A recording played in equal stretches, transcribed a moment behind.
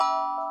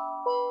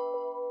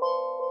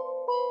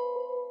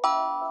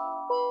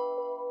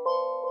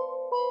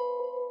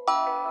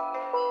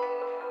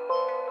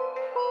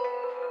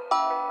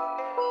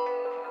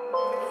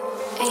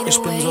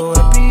Ich bin so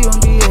happy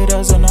und die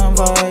Hater sind am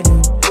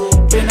Weinen.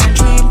 Bin ein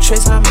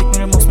Dreamchaser, mit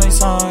mir muss nicht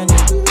sein.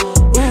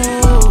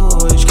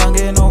 Ich kann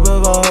genug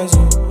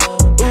beweisen.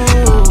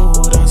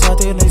 Das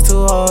hat dir nicht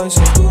zu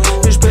heißen.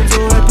 Ich bin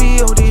so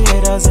happy und die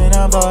Hater sind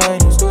am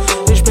Weinen.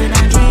 Ich bin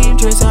ein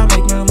Dreamchaser,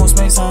 mit mir muss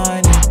nicht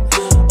sein.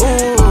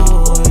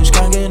 Ich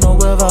kann genug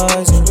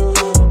beweisen.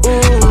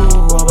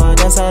 Aber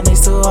das hat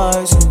nicht zu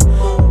heißen.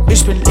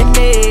 Ich bin in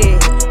it.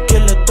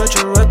 Kille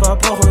deutsche Rapper,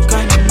 brauche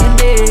keine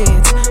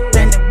Minutes.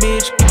 Deine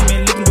Bitch, gib mir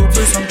Lippen, du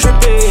bist am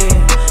Trippin'.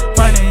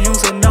 Meine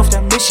Jungs sind auf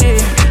der Mission.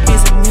 Wir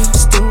sind im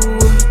Stuhl,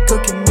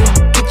 cooking in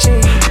the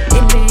kitchen.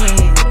 In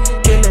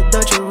it. Kille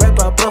deutsche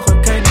Rapper, brauche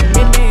keine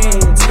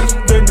Minutes.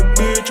 Deine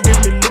Bitch,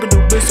 gib mir Lippen, du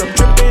bist am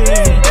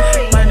Trippin'.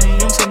 Meine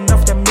Jungs sind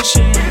auf der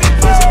Mission.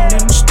 Wir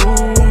sind im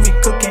Stuhl, wir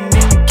cooking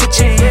in the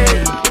kitchen.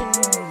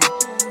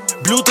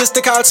 Blut ist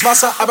dicker als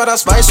Wasser, aber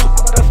das weißt du.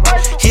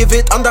 Hier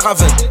weht anderer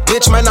Wind,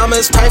 Bitch, mein Name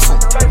ist Taifun.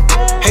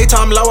 Hater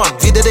am Lauern,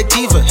 wie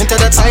Detektive hinter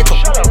der Zeitung.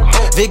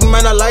 Wegen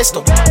meiner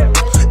Leistung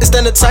ist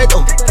deine Zeit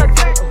um.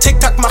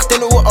 Tick-Tack macht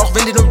den Uhr, auch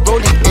wenn die nur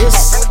Rolling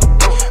ist.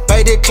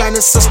 Bei dir klein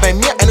ist das, bei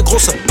mir eine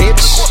große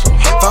Bitch.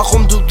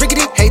 Warum du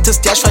Riggedy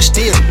hatest, ja ich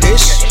verstehe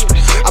dich.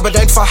 Aber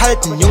dein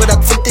Verhalten, Junge, das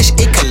find ich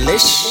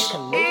ekelig.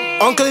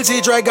 Onkel,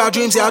 sie Dragger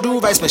Dreams, ja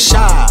du weißt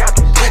Bescheid.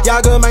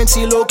 Jage mein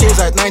Ziel, okay,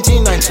 seit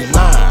 1999.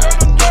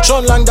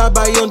 Schon lang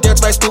dabei und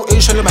jetzt weißt du,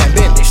 ich schüttle mein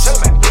Bein.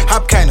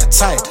 Hab keine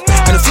Zeit,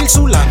 eine viel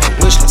zu lange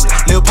Wishlist.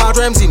 Leopard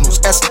Ramzey muss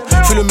essen,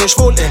 fühle mich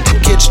wohl in der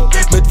Kitchen.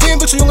 Mit wem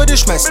willst du, Junge,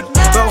 dich messen?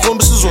 Warum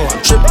bist du so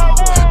am Chip?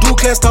 Du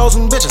klärst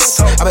 1000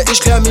 Bitches, aber ich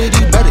klär mir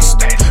die Baddies.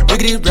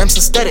 Riggedy,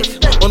 Ramzey, Static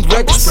und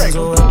Rap. Ich bin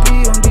so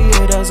happy und die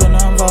Hater sind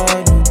am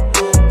Weinen.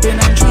 Bin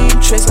ein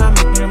Dreamchaser,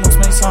 mit mir muss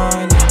nicht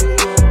sein.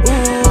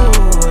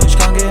 Ich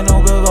kann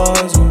genug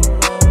beweisen.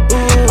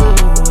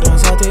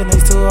 Das hat dir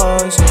nicht zu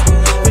heißen.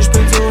 Ich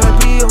bin so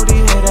happy und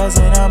die Hater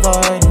sind am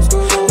Weinen.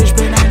 Ich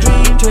bin ein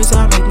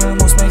Dreamchaser, mit mir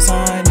muss nicht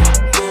sein.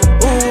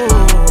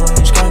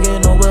 Ich kann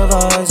genug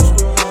beweisen.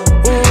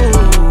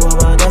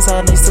 Aber das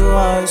hat nicht zu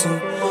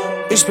heißen.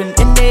 Ich bin